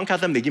off. I honk at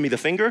them, they give me the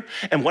finger.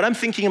 And what I'm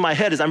thinking in my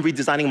head is I'm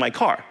redesigning my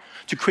car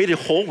to create a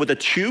hole with a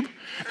tube,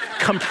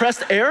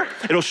 compressed air,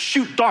 it'll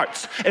shoot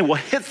darts and will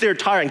hit their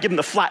tire and give them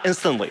the flat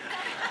instantly.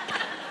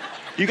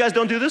 You guys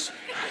don't do this?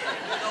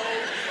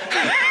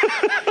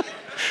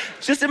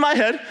 Just in my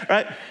head,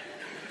 right?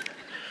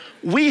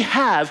 We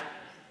have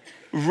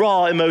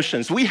raw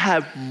emotions. We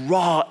have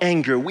raw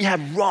anger. We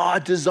have raw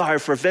desire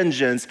for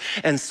vengeance.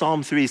 And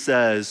Psalm 3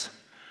 says,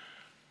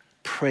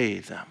 pray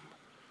them.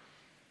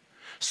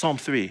 Psalm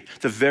 3,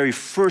 the very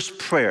first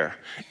prayer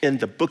in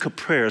the book of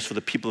prayers for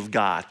the people of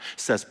God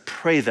says,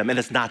 pray them. And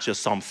it's not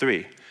just Psalm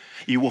 3.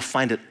 You will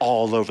find it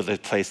all over the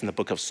place in the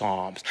book of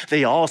Psalms.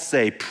 They all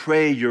say,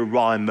 pray your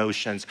raw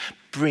emotions,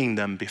 bring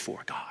them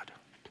before God.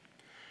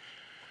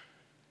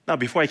 Now,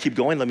 before I keep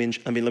going, let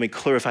me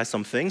clarify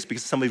some things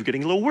because some of you are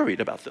getting a little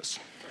worried about this,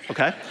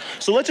 okay?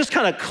 So let's just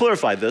kind of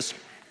clarify this.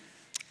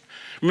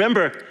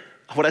 Remember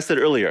what I said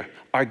earlier,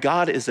 our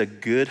God is a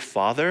good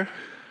father.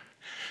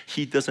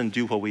 He doesn't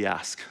do what we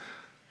ask,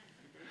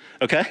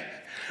 okay?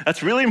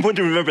 That's really important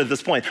to remember at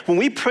this point. When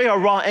we pray our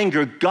raw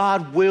anger,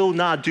 God will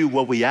not do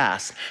what we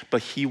ask,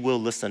 but he will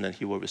listen and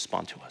he will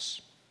respond to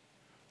us.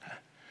 Okay?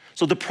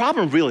 So the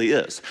problem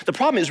is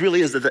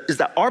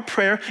that our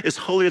prayer is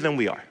holier than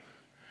we are.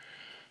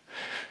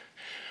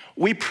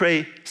 We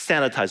pray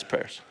sanitized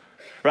prayers,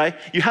 right?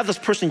 You have this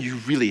person you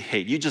really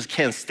hate. You just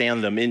can't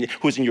stand them,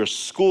 who's in your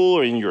school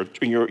or in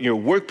your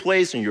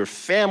workplace, in your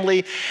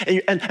family.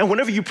 And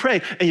whenever you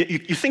pray, and you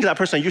think of that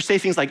person, you say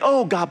things like,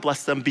 oh, God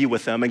bless them, be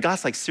with them. And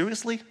God's like,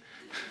 seriously?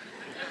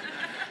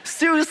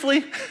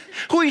 Seriously?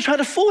 Who are you trying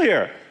to fool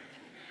here?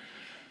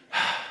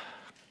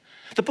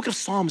 The book of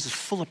Psalms is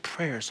full of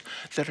prayers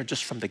that are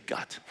just from the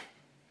gut.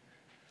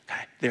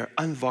 Okay? They're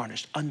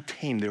unvarnished,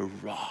 untamed, they're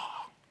raw.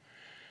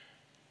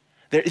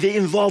 They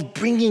involve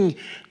bringing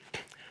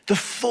the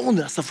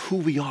fullness of who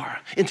we are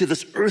into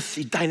this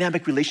earthy,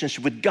 dynamic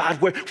relationship with God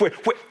where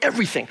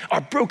everything,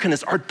 our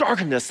brokenness, our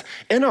darkness,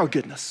 and our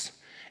goodness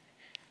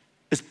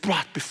is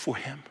brought before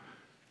him.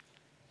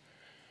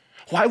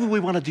 Why would we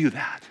want to do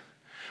that?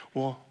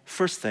 Well,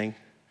 first thing,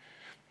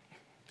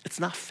 it's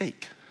not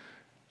fake,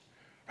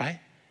 right?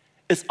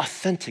 It's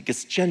authentic,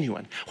 it's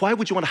genuine. Why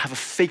would you want to have a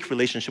fake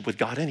relationship with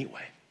God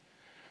anyway?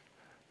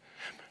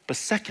 But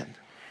second,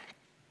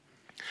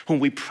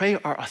 when we pray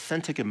our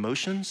authentic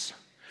emotions,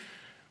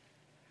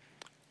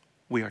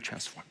 we are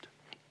transformed.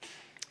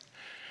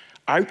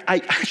 I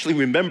actually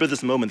remember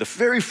this moment, the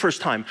very first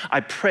time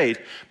I prayed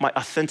my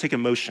authentic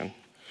emotion.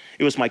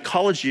 It was my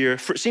college year,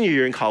 senior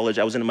year in college.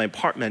 I was in my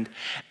apartment,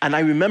 and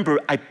I remember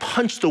I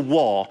punched the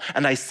wall,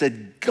 and I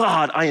said,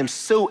 God, I am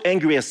so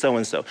angry at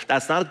so-and-so.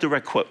 That's not a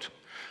direct quote,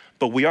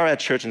 but we are at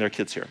church and there are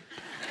kids here.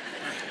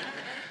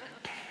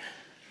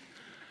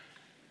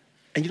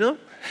 And you know,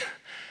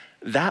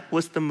 that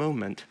was the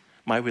moment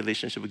my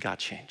relationship with God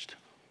changed.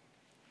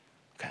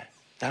 Okay,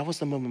 that was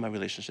the moment my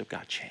relationship with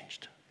God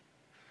changed.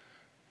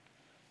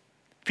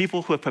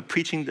 People who are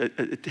preaching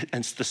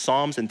the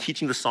Psalms and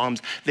teaching the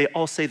Psalms, they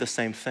all say the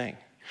same thing.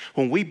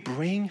 When we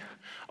bring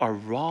our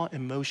raw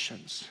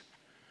emotions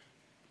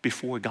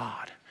before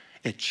God,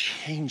 it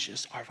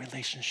changes our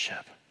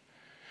relationship.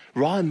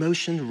 Raw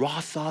emotion,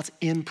 raw thoughts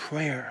in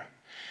prayer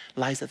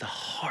lies at the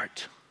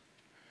heart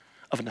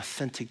of an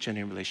authentic,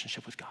 genuine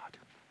relationship with God.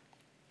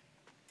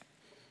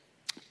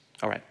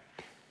 All right,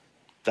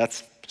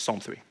 that's Psalm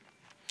 3.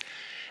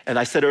 And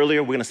I said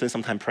earlier, we're gonna spend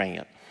some time praying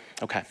it.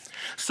 Okay,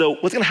 so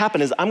what's gonna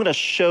happen is I'm gonna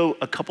show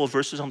a couple of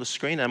verses on the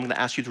screen, and I'm gonna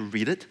ask you to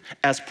read it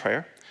as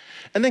prayer.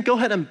 And then go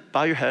ahead and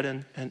bow your head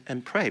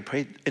and pray.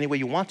 Pray any way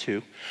you want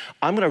to.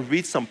 I'm gonna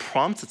read some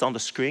prompts. It's on the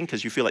screen, because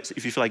if you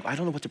feel like, I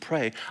don't know what to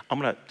pray, I'm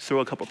gonna throw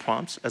a couple of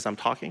prompts as I'm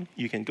talking.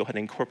 You can go ahead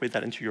and incorporate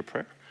that into your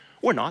prayer,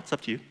 or not, it's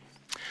up to you.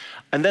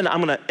 And then I'm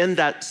gonna end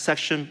that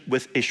section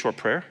with a short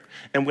prayer,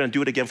 and we're gonna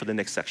do it again for the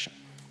next section.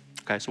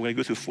 Okay, so we're gonna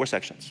go through 4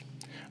 sections.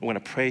 We're gonna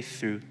pray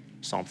through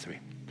Psalm 3.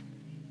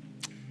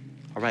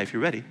 All right, if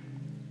you're ready,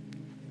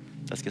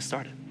 let's get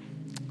started.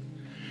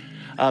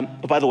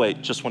 By the way,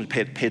 just want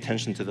to pay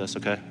attention to this,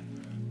 okay?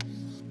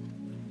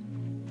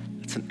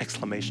 It's an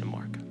exclamation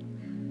mark.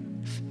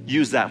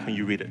 Use that when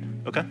you read it,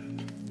 okay?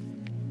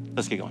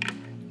 Let's get going.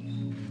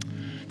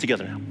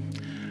 Together now.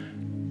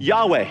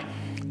 Yahweh,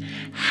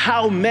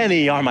 how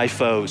many are my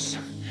foes?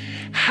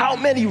 How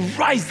many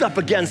rise up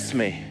against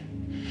me?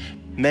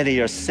 Many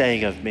are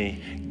saying of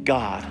me,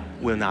 God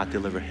will not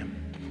deliver him.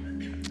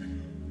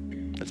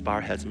 Let's bow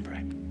our heads and pray.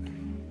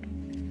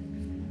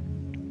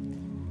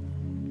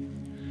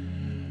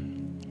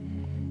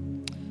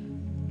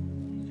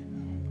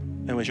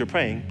 And as you're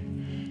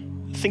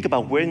praying, think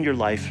about where in your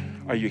life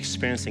are you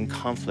experiencing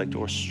conflict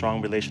or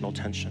strong relational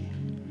tension?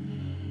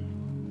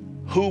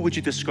 Who would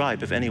you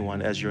describe, if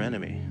anyone, as your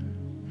enemy?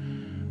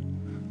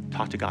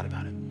 Talk to God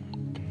about it.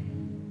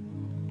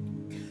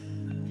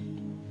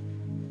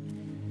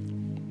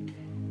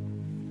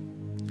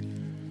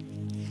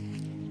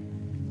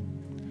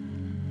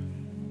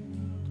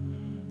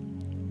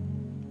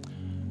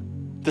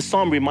 The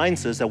psalm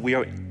reminds us that we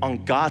are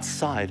on God's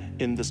side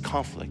in this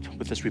conflict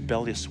with this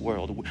rebellious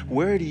world.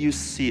 Where do you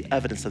see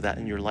evidence of that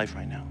in your life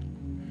right now?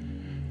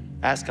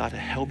 Ask God to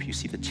help you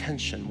see the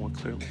tension more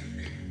clearly.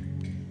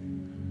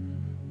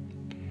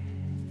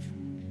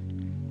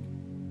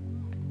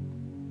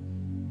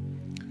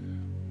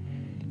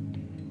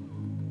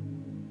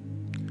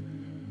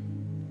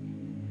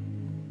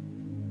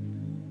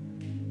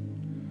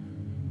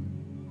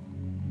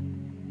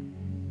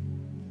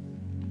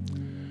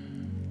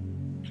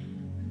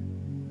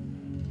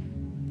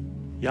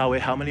 Yahweh,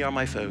 how many are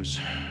my foes?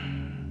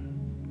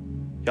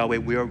 Yahweh,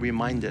 we are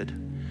reminded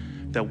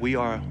that we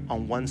are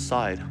on one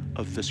side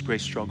of this great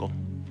struggle.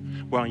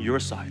 We're on your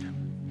side.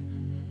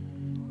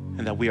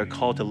 And that we are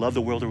called to love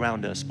the world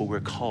around us, but we're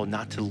called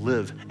not to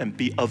live and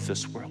be of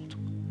this world.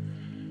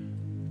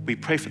 We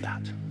pray for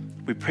that.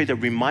 We pray the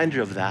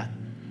reminder of that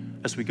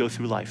as we go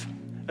through life,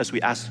 as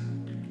we ask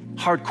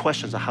hard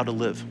questions on how to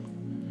live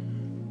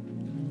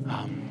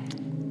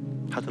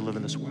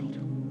in this world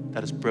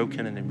that is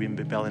broken and in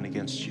rebellion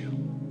against you.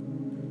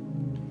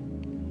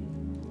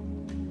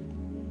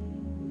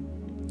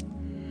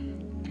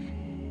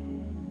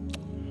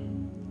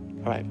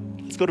 All right,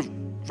 let's go to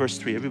verse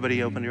 3.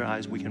 Everybody open your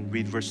eyes. We can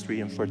read verse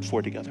 3 and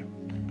 4 together.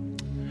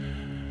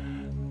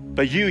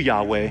 But you,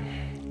 Yahweh,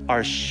 are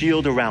a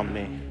shield around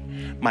me,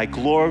 my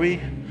glory,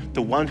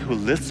 the one who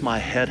lifts my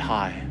head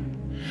high.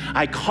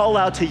 I call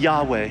out to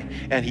Yahweh,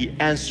 and he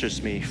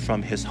answers me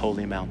from his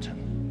holy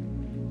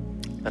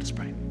mountain. Let us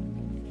pray.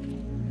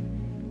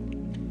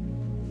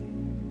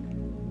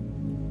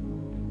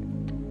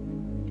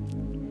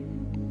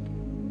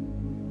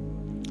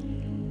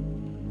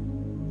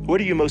 Where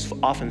do you most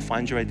often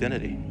find your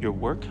identity? Your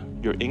work,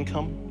 your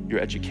income, your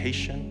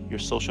education, your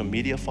social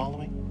media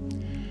following?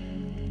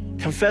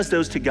 Confess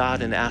those to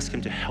God and ask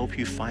him to help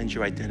you find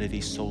your identity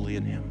solely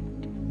in him.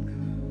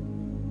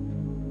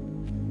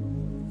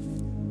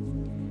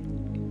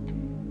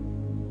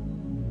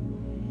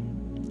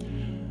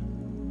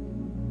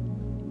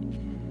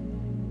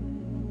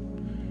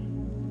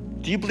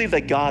 Do you believe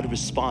that God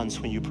responds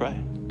when you pray?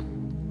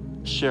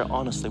 Share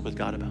honestly with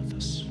God about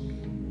this.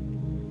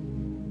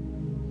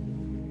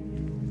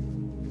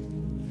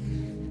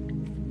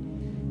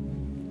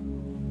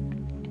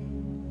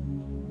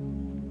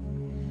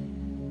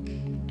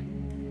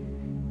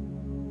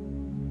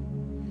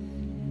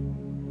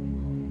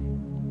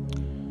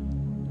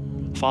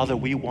 Father,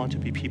 we want to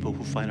be people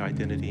who find our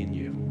identity in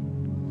you.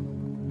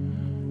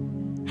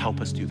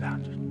 Help us do that.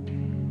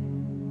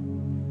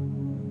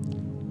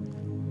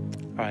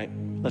 All right,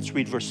 let's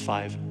read verse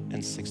 5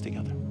 and 6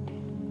 together.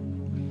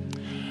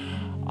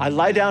 I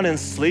lie down and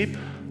sleep,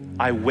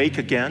 I wake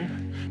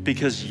again,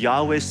 because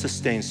Yahweh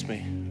sustains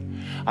me.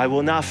 I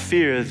will not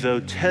fear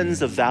though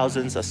tens of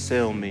thousands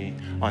assail me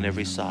on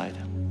every side.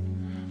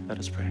 Let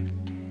us pray.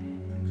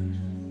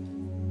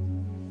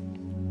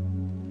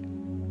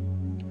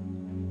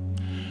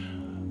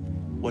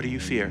 What do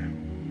you fear?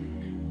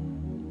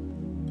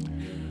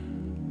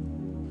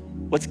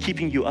 What's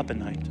keeping you up at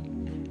night?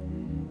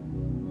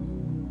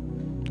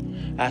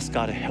 Ask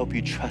God to help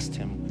you trust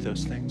Him with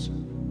those things.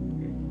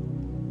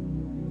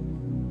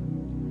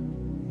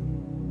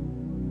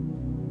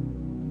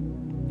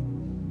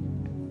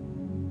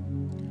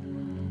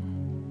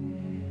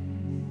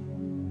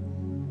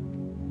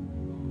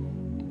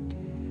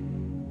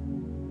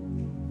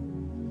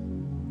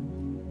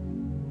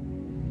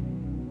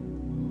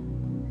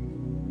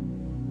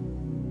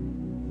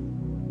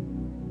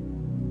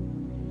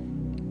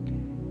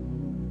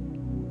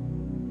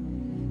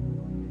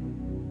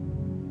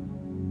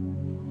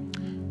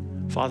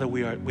 Father,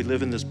 we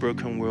live in this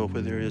broken world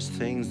where there is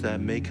things that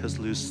make us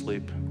lose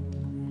sleep.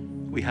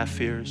 We have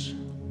fears,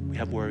 we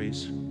have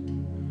worries.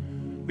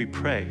 We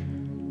pray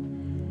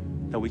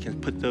that we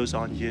can put those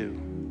on you,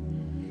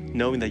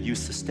 knowing that you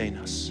sustain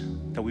us,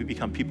 that we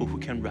become people who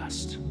can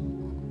rest.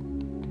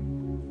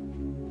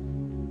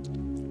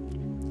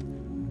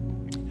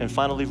 And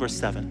finally, verse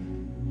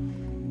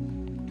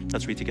 7.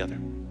 Let's read together.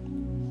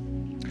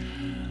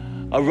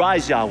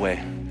 Arise,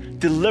 Yahweh,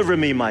 deliver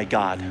me, my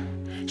God.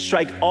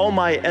 Strike all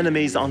my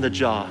enemies on the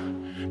jaw.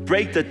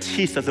 Break the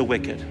teeth of the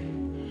wicked.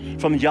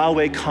 From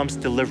Yahweh comes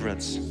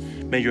deliverance.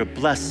 May your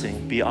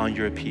blessing be on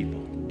your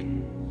people.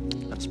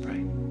 Let's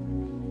pray.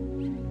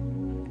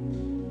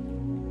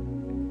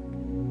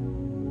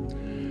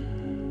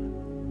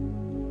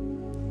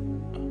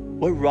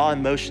 What raw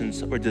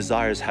emotions or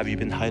desires have you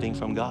been hiding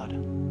from God?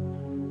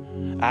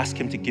 Ask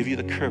Him to give you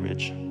the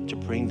courage to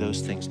bring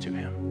those things to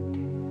Him.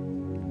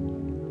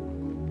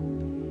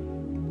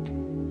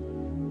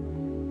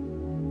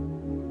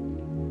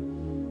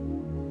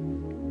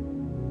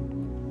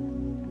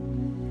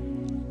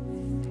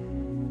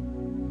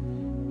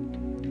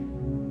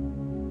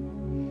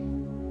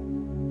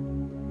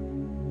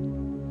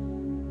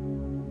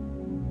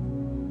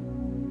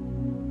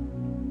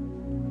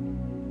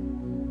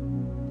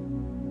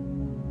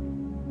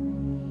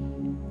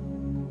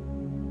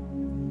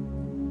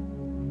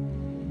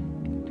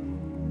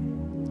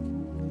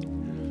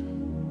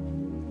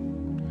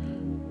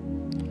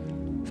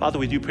 Father,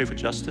 we do pray for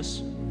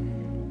justice.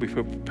 We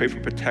pray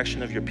for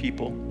protection of your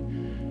people.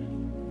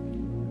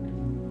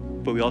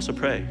 But we also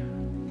pray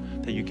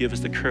that you give us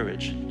the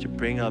courage to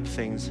bring up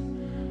things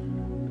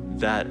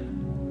that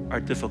are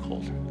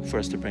difficult for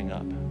us to bring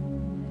up.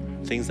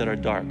 Things that are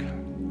dark,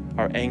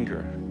 our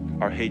anger,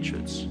 our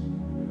hatreds,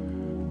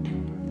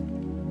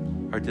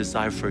 our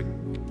desire for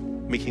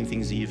making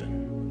things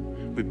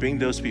even. We bring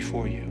those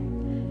before you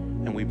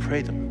and we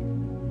pray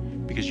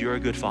them because you're a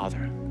good Father.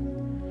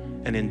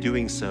 And in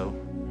doing so,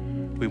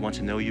 we want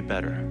to know you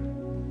better.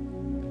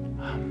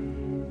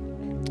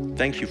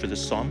 Thank you for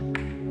this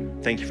psalm.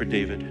 Thank you for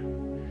David.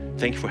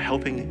 Thank you for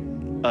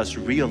helping us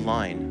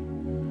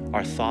realign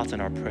our thoughts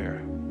and our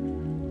prayer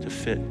to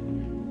fit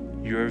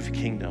your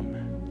kingdom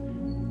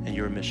and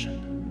your mission.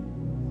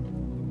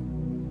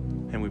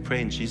 And we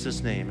pray in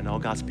Jesus' name, and all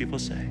God's people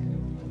say,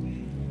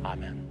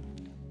 Amen.